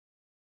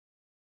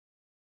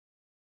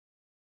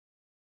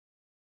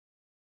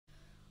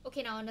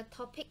Okay, now on the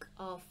topic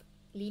of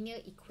linear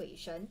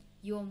equation,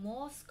 you will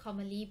most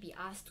commonly be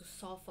asked to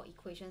solve for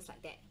equations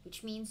like that,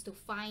 which means to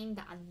find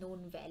the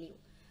unknown value.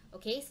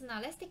 Okay, so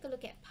now let's take a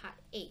look at part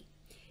A.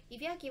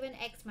 If you are given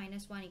x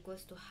minus 1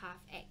 equals to half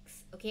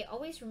x, okay,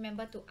 always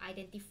remember to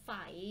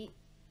identify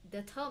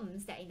the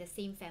terms that are in the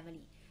same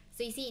family.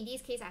 So you see, in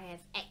this case, I have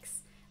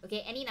x.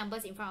 Okay, any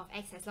numbers in front of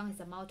x, as long as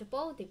it's a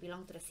multiple, they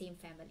belong to the same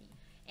family.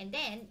 And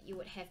then you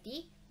would have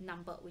the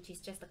number, which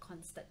is just a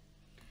constant.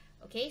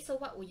 Okay, so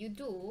what would you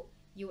do?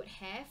 You would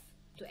have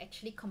to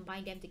actually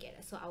combine them together.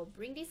 So I will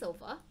bring this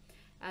over.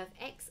 I have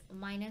x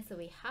minus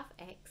away half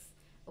x,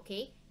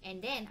 okay,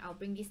 and then I'll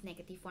bring this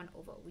negative 1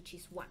 over, which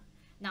is 1.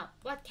 Now,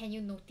 what can you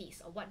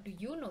notice, or what do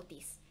you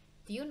notice?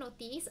 Do you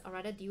notice, or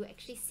rather do you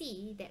actually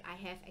see that I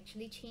have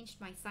actually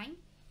changed my sign?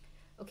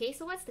 Okay,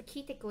 so what's the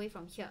key takeaway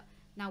from here?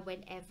 Now,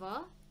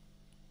 whenever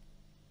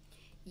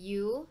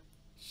you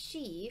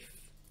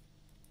shift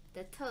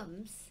the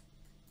terms,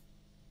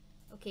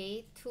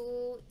 okay,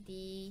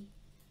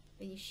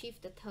 when you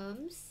shift the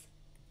terms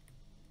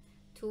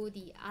to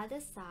the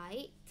other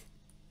side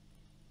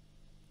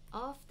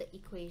of the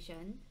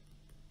equation,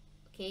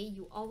 okay,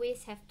 you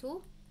always have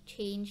to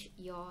change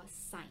your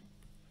sign.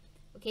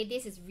 Okay,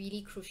 this is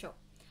really crucial.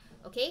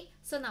 Okay,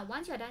 so now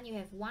once you're done, you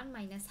have 1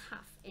 minus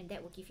half, and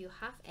that will give you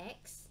half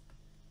x.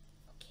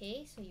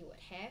 Okay, so you would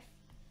have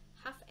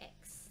half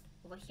x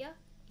over here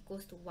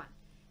equals to 1.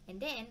 And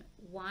then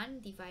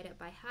 1 divided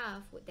by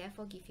half would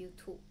therefore give you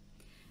 2.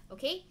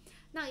 Okay,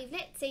 now if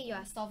let's say you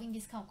are solving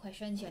this kind of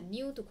questions, you're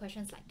new to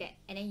questions like that,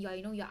 and then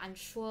you're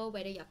unsure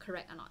whether you're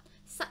correct or not,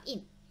 sub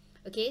in.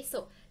 Okay,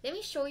 so let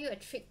me show you a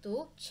trick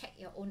to check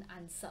your own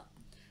answer.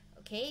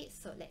 Okay,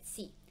 so let's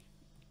see.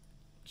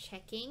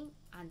 Checking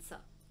answer.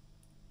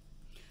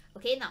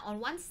 Okay, now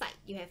on one side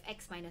you have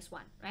x minus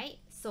 1, right?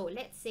 So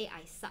let's say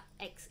I sub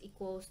x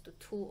equals to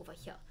 2 over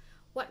here.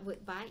 What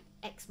would by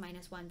x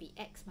minus 1 be?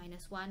 X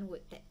minus 1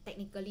 would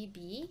technically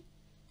be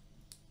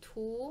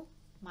 2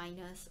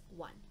 minus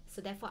 1. So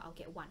therefore I'll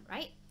get 1,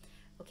 right?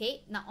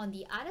 Okay, now on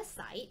the other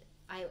side,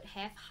 I would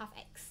have half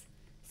x.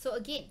 So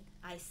again,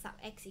 I sub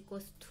x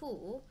equals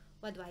 2.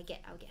 What do I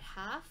get? I'll get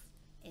half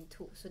and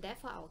 2. So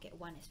therefore I'll get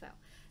 1 as well.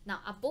 Now,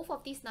 are both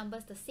of these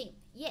numbers the same?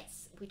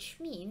 Yes, which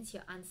means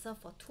your answer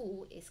for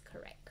 2 is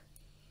correct.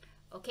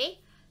 Okay,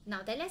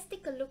 now then let's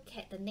take a look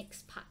at the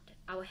next part.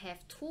 I will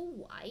have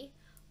 2y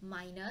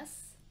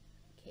minus,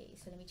 okay,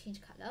 so let me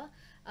change color.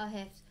 I'll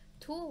have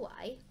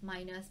 2y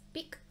minus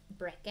big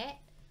bracket,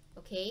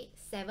 okay,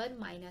 7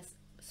 minus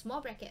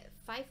small bracket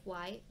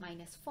 5y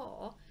minus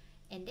 4,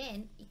 and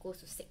then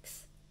equals to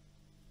 6.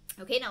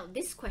 Okay, now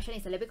this question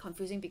is a little bit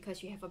confusing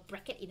because you have a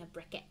bracket in a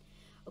bracket.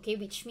 Okay,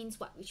 which means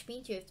what? Which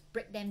means you have to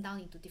break them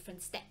down into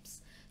different steps.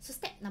 So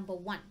step number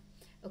 1,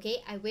 okay,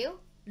 I will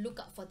look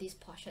up for this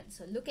portion.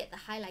 So look at the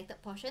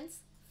highlighted portions,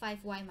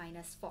 5y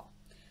minus 4.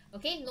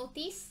 Okay,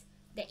 notice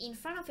that in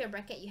front of your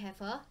bracket you have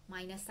a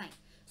minus sign.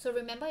 So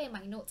remember in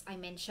my notes I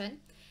mentioned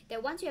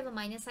that once you have a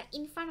minus sign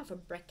in front of a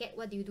bracket,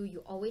 what do?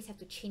 You always have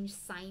to change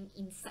sign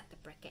inside the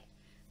bracket.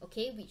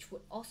 Okay, which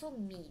would also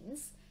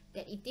means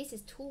that if this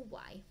is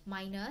 2y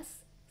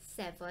minus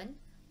 7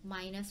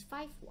 minus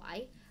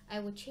 5y, I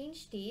will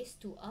change this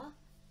to a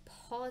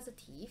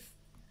positive,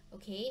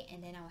 okay,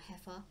 and then I'll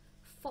have a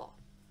 4,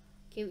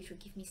 okay, which will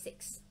give me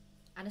 6.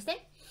 Understand?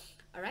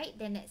 Alright,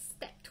 then that's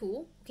step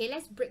 2. Okay,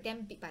 let's break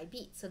them bit by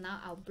bit. So now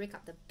I'll break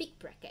up the big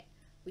bracket,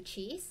 which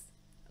is,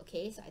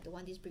 okay, so I don't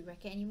want this big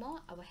bracket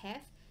anymore. I will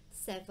have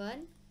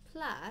 7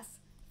 plus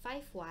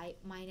 5y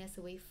minus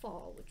away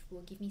 4, which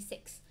will give me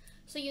 6.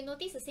 So you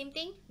notice the same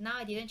thing. Now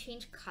I didn't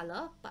change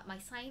color, but my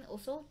sign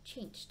also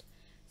changed.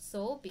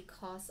 So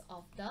because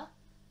of the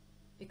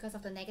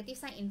negative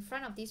sign in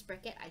front of this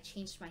bracket, I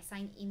changed my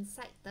sign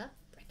inside the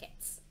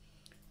brackets.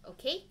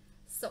 Okay,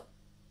 so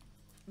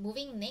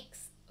moving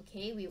next,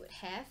 okay, we would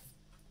have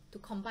to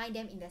combine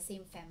them in the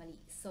same family.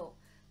 So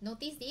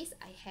notice this,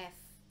 I have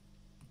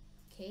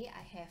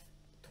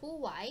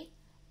 2y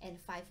and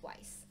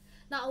 5y's.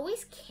 Now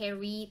always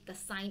carry the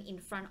sign in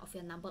front of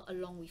your number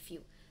along with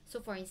you. So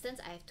for instance,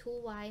 I have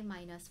 2y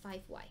minus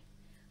 5y.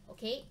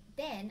 Okay,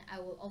 then I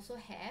will also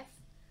have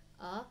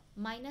a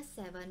minus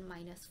 7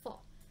 minus 4.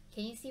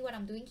 Can you see what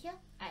I'm doing here?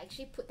 I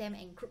actually put them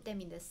and group them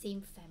in the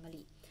same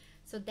family.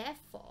 So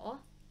therefore,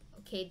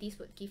 okay, this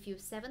would give you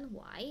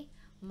 7y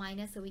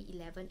minus away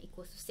 11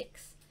 equals to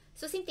 6.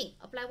 So same thing,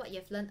 apply what you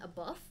have learned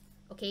above,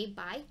 okay,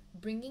 by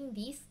bringing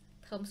these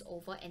terms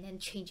over and then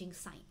changing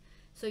sign.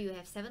 So you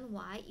have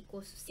 7y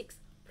equals to 6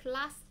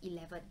 plus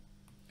 11.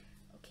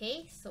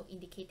 Okay, so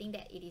indicating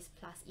that it is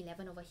plus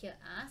 11 over here.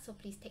 So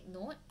please take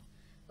note.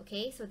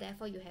 Okay, so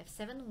therefore you have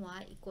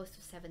 7y equals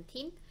to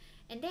 17.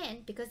 And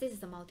then, because this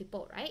is a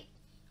multiple, right?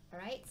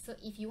 Alright, so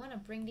if you want to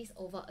bring this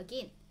over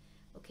again,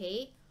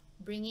 okay,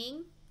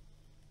 bringing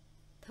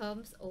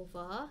terms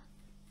over,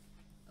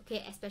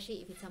 okay,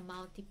 especially if it's a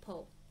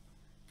multiple,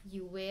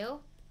 you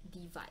will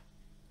divide.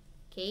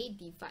 Okay,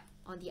 divide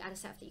on the other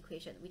side of the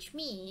equation, which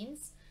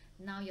means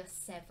now your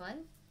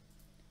 7,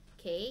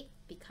 okay,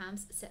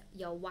 becomes,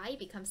 your y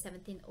becomes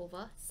 17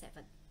 over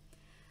 7.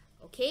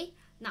 Okay,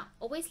 now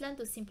always learn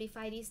to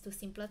simplify this to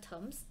simpler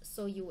terms.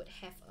 So you would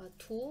have a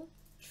 2,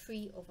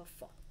 3 over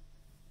 4.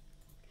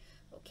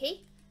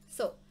 Okay,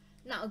 so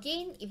now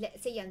again, if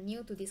let's say you're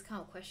new to this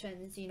kind of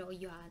questions, you know,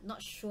 you are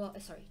not sure,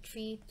 sorry,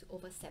 3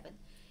 over 7.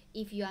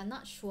 If you are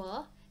not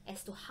sure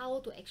as to how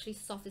to actually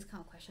solve this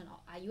kind of question, or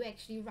are you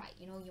actually right,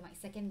 you know, you might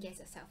second guess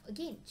yourself.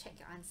 Again, check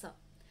your answer.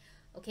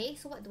 Okay,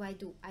 so what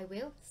do? I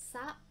will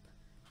sub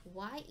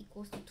y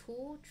equals to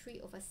 2,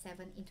 3 over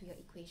 7 into your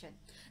equation.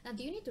 Now,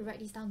 do you need to write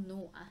this down?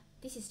 No,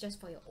 this is just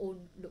for your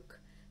own look.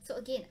 So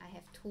again, I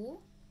have 2,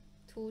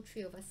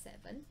 3 over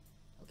 7.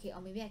 Okay,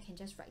 or maybe I can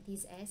just write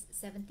this as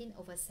 17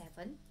 over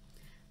 7.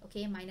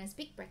 Okay, minus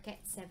big bracket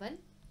 7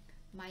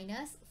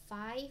 minus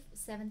 5,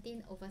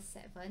 17 over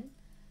 7.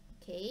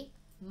 Okay,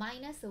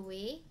 minus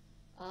away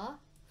a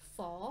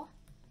 4,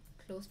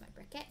 close my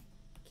bracket.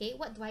 Okay,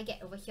 what do I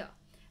get over here?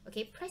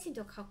 Okay, press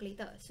into a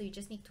calculator. So you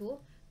just need to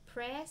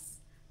press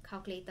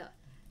calculator.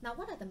 Now,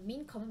 what are the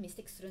main common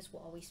mistakes students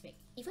will always make?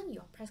 Even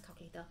your press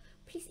calculator,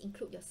 please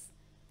include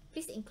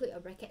your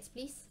brackets,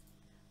 please.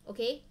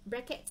 Okay,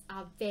 brackets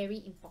are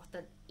very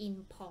important.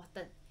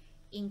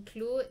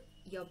 Include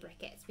your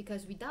brackets,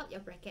 because without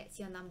your brackets,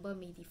 your number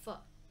may differ.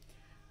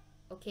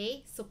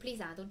 Okay, so please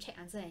don't check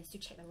answer and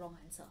still check the wrong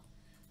answer.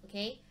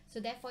 Okay,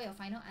 so therefore your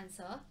final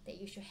answer that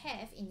you should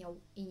have in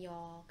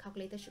your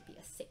calculator should be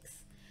a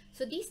 6.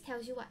 So this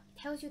tells you what?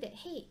 Tells you that,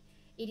 hey,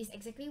 it is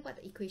exactly what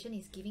the equation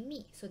is giving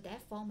me. So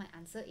therefore my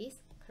answer is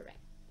correct.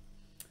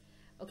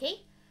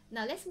 Okay,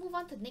 now let's move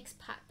on to the next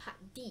part, part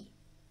D.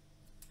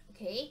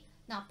 Okay,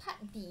 now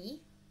part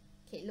D,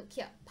 okay, look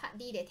here, part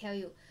D, they tell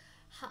you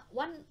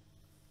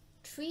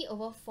 3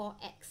 over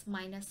 4x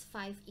minus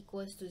 5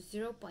 equals to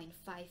 0.5x.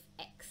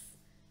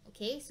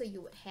 Okay, so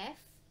you would have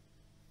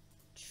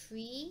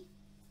 3,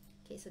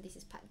 okay, so this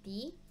is part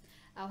D.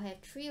 I'll have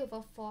 3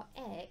 over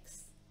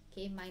 4x,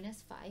 okay,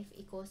 minus 5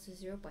 equals to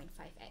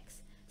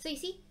 0.5x. So you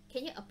see,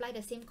 can you apply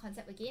the same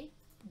concept again?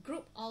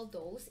 Group all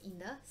those in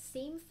the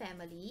same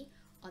family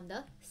on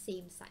the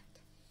same side.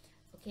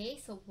 Okay,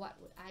 so what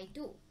would I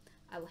do?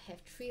 I will have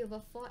 3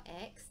 over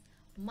 4x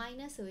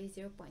minus away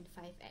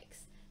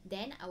 0.5x.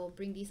 Then I will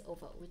bring this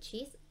over, which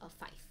is a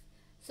 5.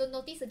 So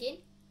notice again,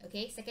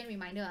 okay, second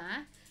reminder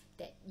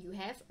that you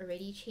have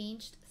already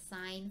changed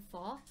sign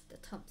for the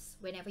terms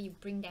whenever you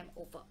bring them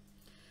over.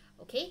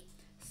 Okay,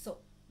 so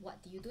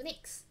what do you do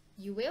next?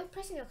 You will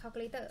press in your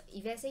calculator.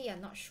 If let's say you're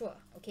not sure,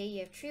 okay,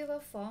 you have 3 over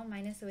 4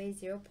 minus away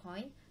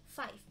 0.5.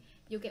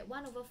 You get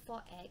 1 over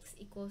 4x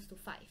equals to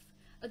 5.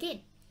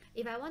 Again,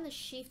 if I want to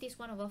shift this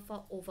 1 over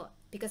 4 over,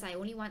 because I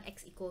only want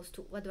x equals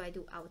to, what do?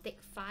 I will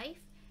take 5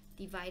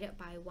 divided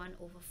by 1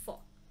 over 4.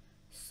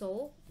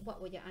 So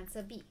what would your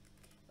answer be?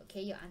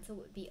 Okay, your answer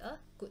would be a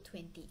good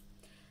 20.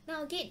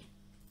 Now again,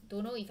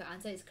 don't know if your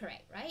answer is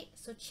correct, right?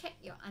 So check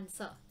your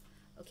answer.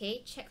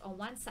 Okay, check on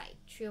one side,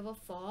 3 over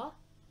 4,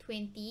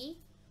 20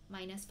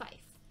 minus 5.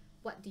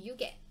 What do you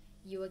get?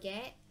 You will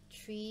get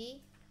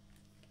 3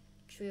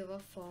 over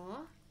 4,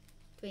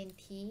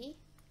 20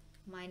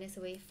 minus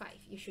away 5.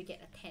 You should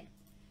get a 10.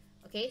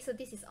 Okay, so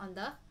this is on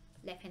the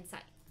left hand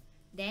side.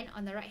 Then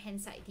on the right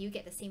hand side, do you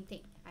get the same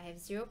thing? I have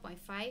 0.5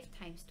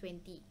 times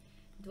 20.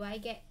 Do I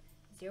get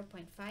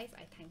 0.5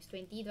 times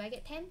 20? Do I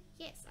get 10?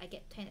 Yes, I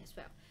get 10 as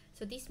well.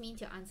 So this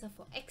means your answer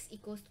for x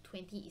equals to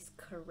 20 is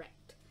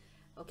correct.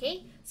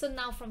 Okay, so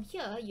now from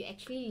here, you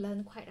actually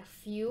learn quite a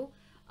few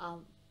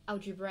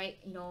algebraic,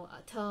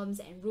 terms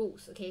and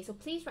rules. Okay, so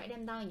please write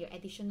them down in your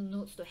additional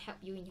notes to help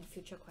you in your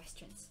future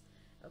questions.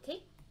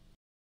 Okay.